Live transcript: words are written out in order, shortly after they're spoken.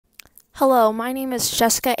Hello, my name is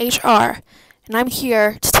Jessica HR, and I'm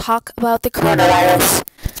here to talk about the coronavirus,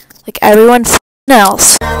 like everyone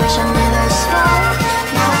else.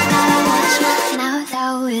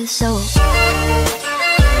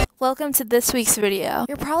 Welcome to this week's video.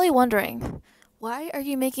 You're probably wondering, why are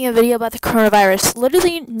you making a video about the coronavirus?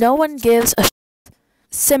 Literally, no one gives a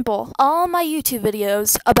Simple. All my YouTube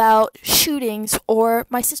videos about shootings or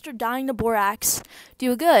my sister dying to borax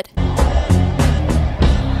do good.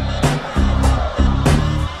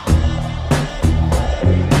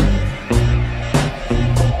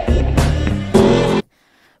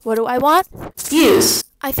 What do I want? Views.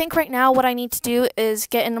 I think right now what I need to do is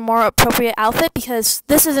get in a more appropriate outfit because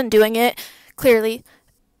this isn't doing it, clearly.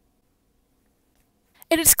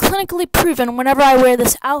 It is clinically proven whenever I wear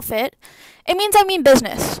this outfit, it means I mean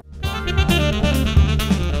business.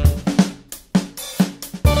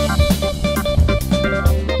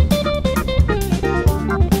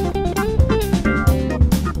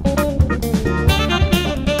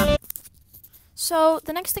 So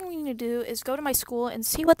the next thing we need to do is go to my school and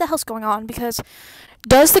see what the hell's going on, because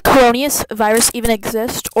does the coronavirus even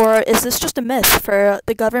exist, or is this just a myth for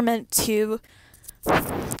the government to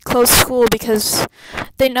close school because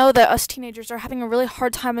they know that us teenagers are having a really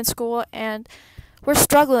hard time in school and we're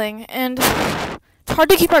struggling and it's hard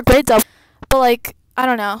to keep our grades up, but I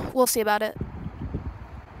don't know, we'll see about it.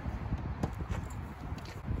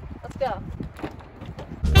 Let's go.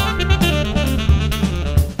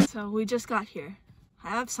 So we just got here. I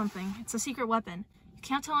have something. It's a secret weapon. You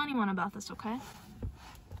can't tell anyone about this, okay?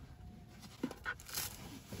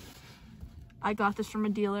 I got this from a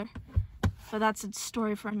dealer. But that's a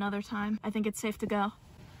story for another time. I think it's safe to go.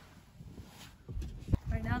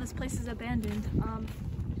 Right now this place is abandoned.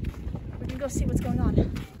 We're gonna go see what's going on.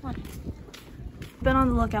 Come on. Been on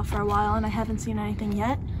the lookout for a while and I haven't seen anything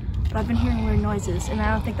yet, but I've been hearing weird noises and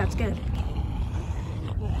I don't think that's good.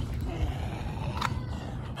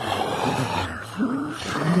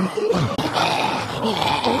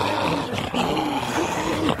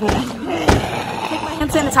 Take my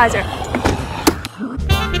hand sanitizer.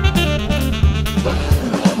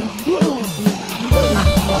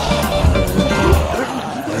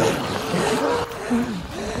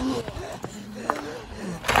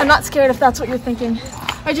 I'm not scared if that's what you're thinking.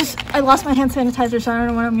 I lost my hand sanitizer, so I don't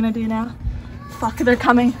know what I'm gonna do now. Fuck, they're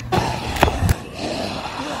coming.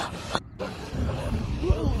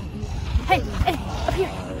 Hey, up here,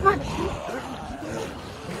 come on.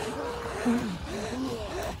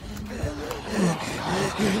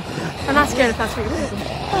 I'm not scared if that's what you're thinking.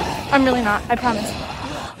 I'm really not, I promise.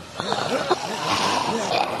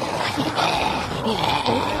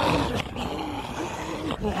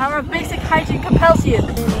 The power of basic hygiene compels you. I'm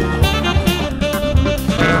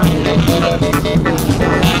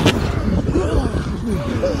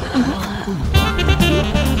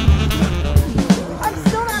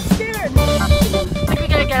still not scared. I think we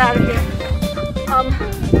gotta get out of here.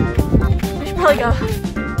 We should probably go.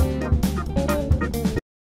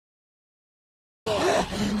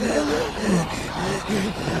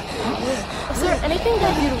 Is there anything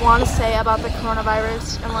that you'd want to say about the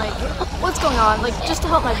coronavirus and what's going on, just to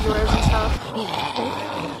help my viewers and stuff?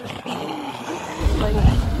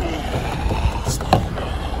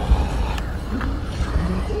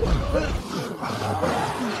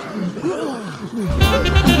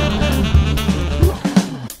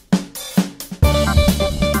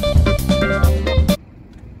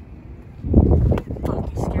 Fuck,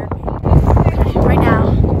 you scared me. Right now,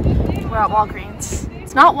 we're at Walgreens.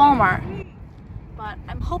 It's not Walmart. But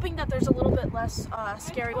I'm hoping that there's a little bit less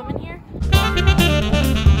scary women here.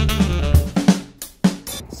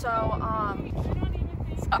 So,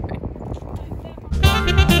 sorry.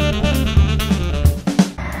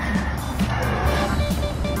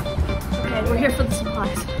 Okay, we're here for the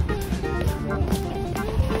supplies.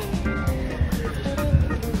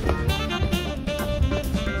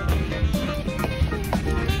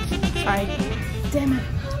 Sorry. Damn it.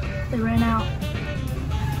 They ran out.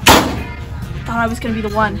 Thought I was gonna be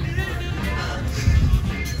the one.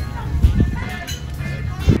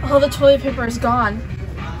 All the toilet paper is gone.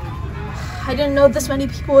 I didn't know this many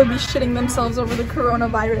people would be shitting themselves over the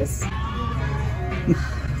coronavirus.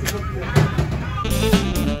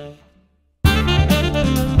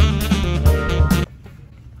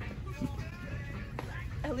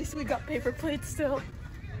 At least we got paper plates still.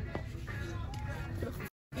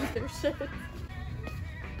 Eat their shit.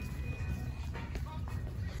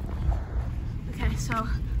 Okay, so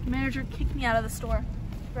the manager kicked me out of the store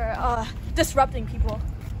for disrupting people.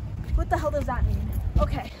 What the hell does that mean?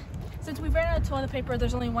 Okay, since we ran out of toilet paper,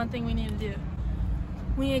 there's only one thing we need to do.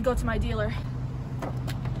 We need to go to my dealer.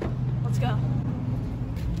 Let's go.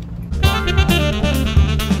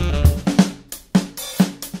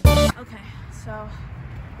 Okay, so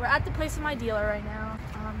we're at the place of my dealer right now.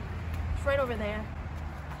 It's right over there.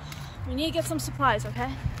 We need to get some supplies,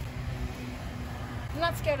 okay? I'm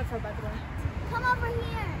not scared of her, by the way. Come over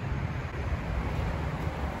here.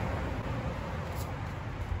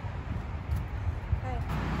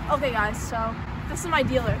 Okay, guys, so this is my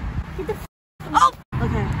dealer. Get the Oh!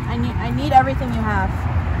 Okay, I need everything you have.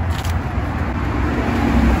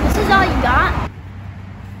 This is all you got?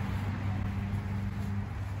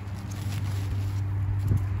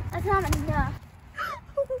 That's not enough.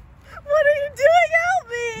 What are you doing? Help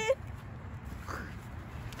me!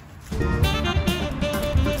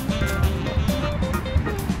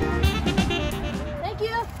 Thank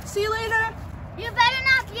you. See you later. You better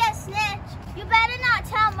not be a snitch. You better not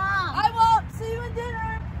tell Mom. I won't. See you at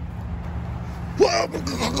dinner.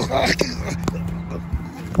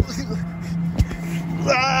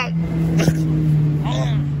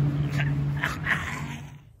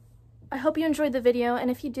 I hope you enjoyed the video, and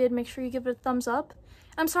if you did, make sure you give it a thumbs up.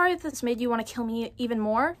 I'm sorry if this made you want to kill me even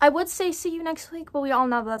more. I would say see you next week, but we all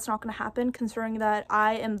know that's not going to happen, considering that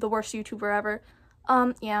I am the worst YouTuber ever.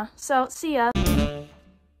 Yeah, so see ya.